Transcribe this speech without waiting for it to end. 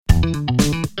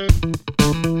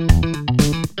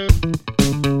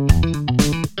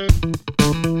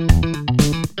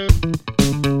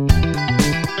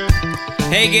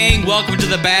Hey gang, welcome to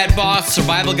the Bad Boss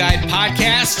Survival Guide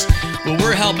podcast, where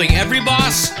we're helping every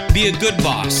boss be a good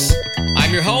boss.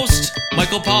 I'm your host,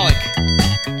 Michael Pollock.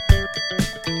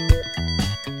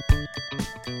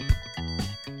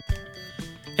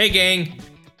 Hey gang,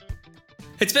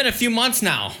 it's been a few months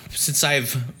now since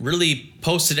I've really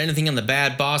posted anything on the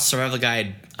Bad Boss Survival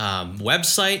Guide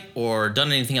website or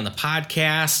done anything on the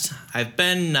podcast. I've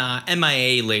been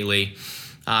MIA lately.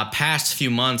 Past few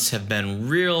months have been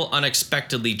real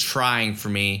unexpectedly trying for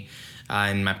me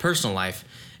in my personal life,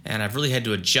 and I've really had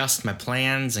to adjust my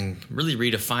plans and really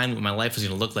redefine what my life is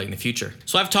going to look like in the future.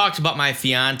 So I've talked about my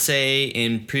fiance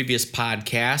in previous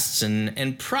podcasts,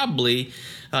 and probably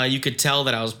you could tell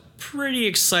that I was pretty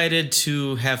excited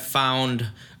to have found,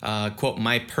 quote,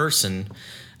 my person.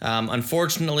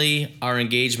 Unfortunately, our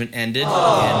engagement ended,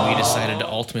 and we decided to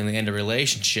ultimately end a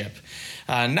relationship.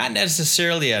 Not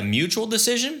necessarily a mutual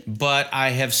decision, but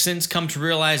I have since come to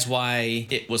realize why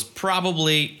it was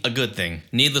probably a good thing.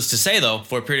 Needless to say, though,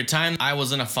 for a period of time, I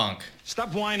was in a funk.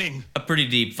 Stop whining. A pretty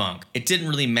deep funk. It didn't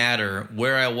really matter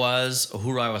where I was or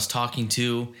who I was talking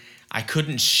to. I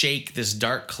couldn't shake this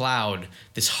dark cloud,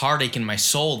 this heartache in my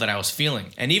soul that I was feeling.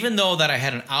 And even though that I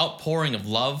had an outpouring of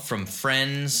love from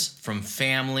friends, from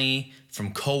family,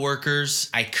 from coworkers,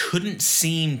 I couldn't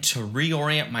seem to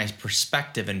reorient my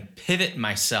perspective and pivot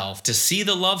myself to see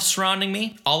the love surrounding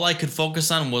me. All I could focus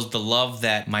on was the love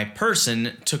that my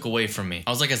person took away from me. I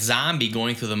was like a zombie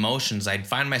going through the motions. I'd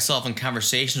find myself in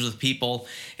conversations with people,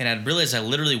 and I'd realize I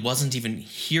literally wasn't even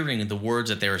hearing the words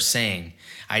that they were saying.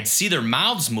 I'd see their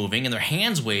mouths moving and their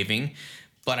hands waving,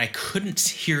 but I couldn't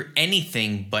hear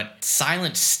anything but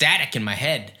silent static in my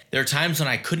head. There are times when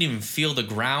I couldn't even feel the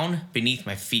ground beneath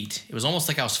my feet. It was almost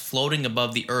like I was floating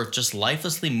above the earth, just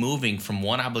lifelessly moving from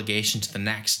one obligation to the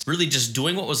next, really just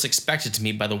doing what was expected to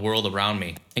me by the world around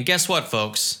me. And guess what,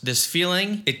 folks? This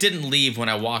feeling, it didn't leave when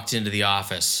I walked into the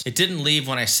office. It didn't leave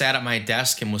when I sat at my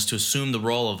desk and was to assume the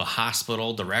role of a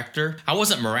hospital director. I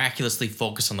wasn't miraculously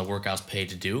focused on the work I was paid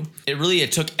to do.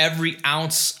 It took every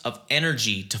ounce of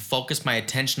energy to focus my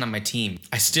attention on my team.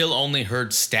 I still only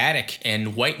heard static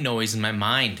and white noise in my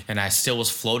mind. And I still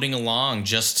was floating along,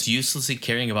 just uselessly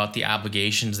caring about the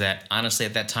obligations that, honestly,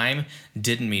 at that time,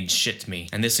 didn't mean shit to me.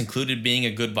 And this included being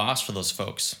a good boss for those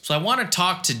folks. So I want to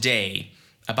talk today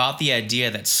about the idea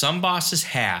that some bosses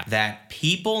have that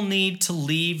people need to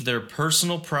leave their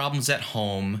personal problems at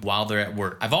home while they're at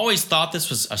work. I've always thought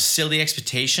this was a silly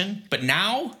expectation, but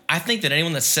now I think that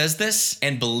anyone that says this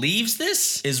and believes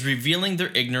this is revealing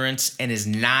their ignorance and is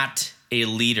not a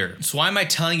leader. So why am I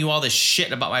telling you all this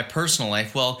shit about my personal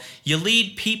life? Well, you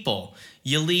lead people.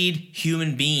 You lead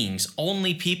human beings,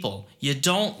 only people. You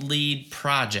don't lead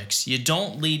projects. You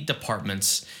don't lead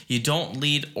departments. You don't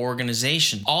lead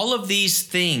organizations. All of these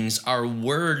things are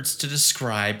words to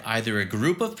describe either a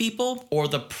group of people or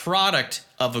the product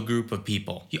of a group of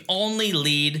people. You only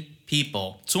lead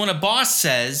people. So when a boss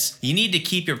says you need to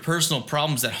keep your personal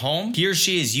problems at home, he or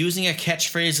she is using a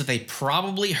catchphrase that they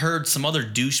probably heard some other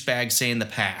douchebag say in the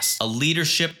past, a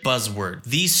leadership buzzword.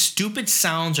 These stupid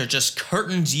sounds are just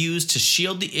curtains used to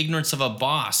shield the ignorance of a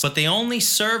boss, but they only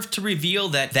serve to reveal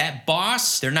that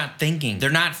boss, they're not thinking, they're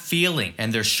not feeling,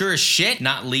 and they're sure as shit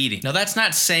not leading. Now that's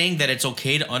not saying that it's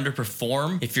okay to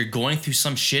underperform if you're going through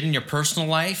some shit in your personal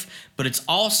life, but it's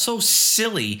also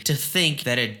silly to think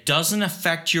that it doesn't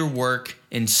affect your work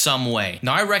in some way.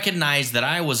 Now, I recognize that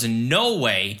I was in no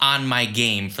way on my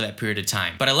game for that period of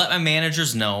time, but I let my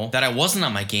managers know that I wasn't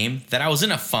on my game, that I was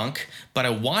in a funk, but I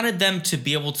wanted them to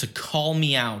be able to call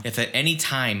me out if at any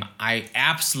time I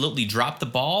absolutely dropped the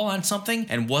ball on something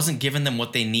and wasn't giving them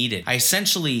what they needed. I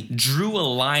essentially drew a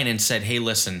line and said, hey,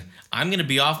 listen, I'm going to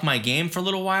be off my game for a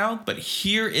little while, but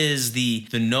here is the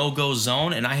no-go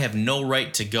zone, and I have no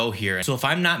right to go here. So if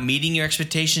I'm not meeting your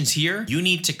expectations here, you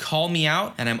need to call me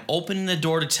out, and I'm opening the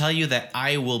door to tell you that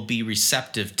I will be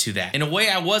receptive to that. In a way,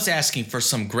 I was asking for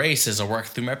some grace as I worked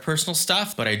through my personal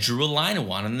stuff, but I drew a line and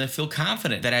wanted them to feel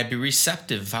confident that I'd be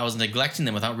receptive if I was neglecting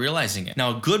them without realizing it.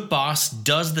 Now, a good boss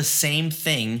does the same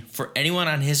thing for anyone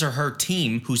on his or her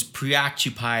team who's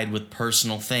preoccupied with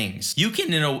personal things. You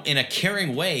can, in a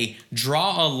caring way,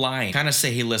 draw a line, kind of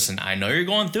say, hey, listen, I know you're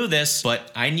going through this,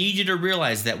 but I need you to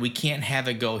realize that we can't have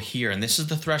it go here, and this is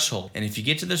the threshold. And if you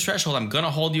get to this threshold, I'm going to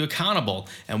hold you accountable,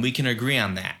 and we can agree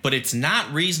on that. But it's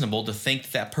not reasonable to think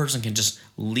that person can just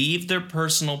leave their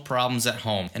personal problems at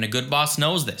home. And a good boss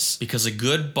knows this, because a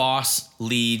good boss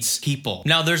leads people.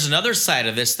 Now, there's another side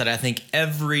of this that I think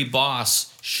every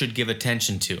boss should give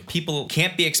attention to. People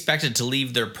can't be expected to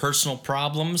leave their personal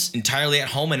problems entirely at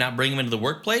home and not bring them into the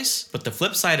workplace. But the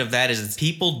flip side of that is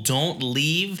people don't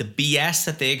leave the BS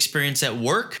that they experience at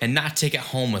work and not take it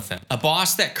home with them. A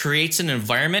boss that creates an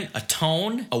environment, a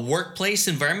tone, a workplace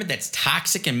environment that's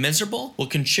toxic and miserable will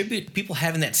contribute to people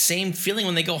having that same feeling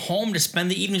when they go home to spend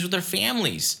the evenings with their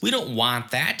families. We don't want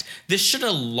that. This should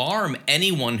alarm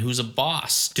anyone who's a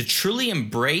boss. To truly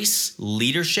embrace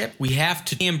leadership, we have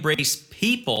to embrace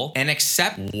people and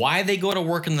accept why they go to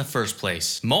work in the first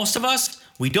place. Most of us,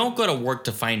 we don't go to work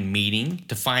to find meaning,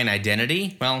 to find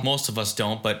identity. Well, most of us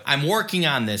don't, but I'm working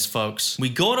on this, folks. We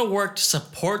go to work to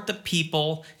support the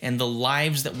people and the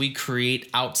lives that we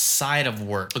create outside of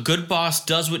work. A good boss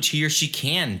does what he or she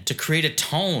can to create a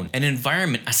tone, an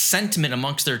environment, a sentiment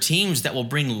amongst their teams that will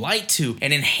bring light to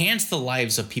and enhance the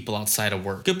lives of people outside of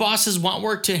work. Good bosses want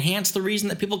work to enhance the reason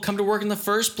that people come to work in the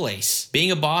first place.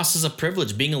 Being a boss is a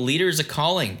privilege. Being a leader is a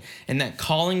calling, and that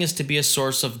calling is to be a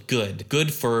source of good.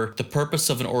 Good for the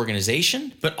purpose of an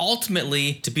organization, but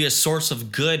ultimately to be a source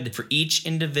of good for each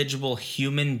individual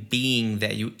human being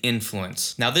that you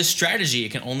influence. Now, this strategy,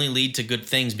 it can only lead to good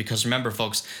things because remember,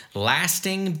 folks,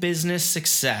 lasting business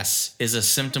success is a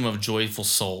symptom of joyful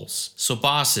souls. So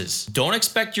bosses, don't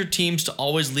expect your teams to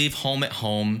always leave home at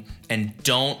home, and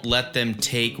don't let them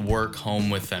take work home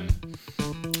with them.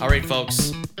 All right,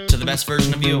 folks, to the best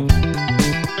version of you.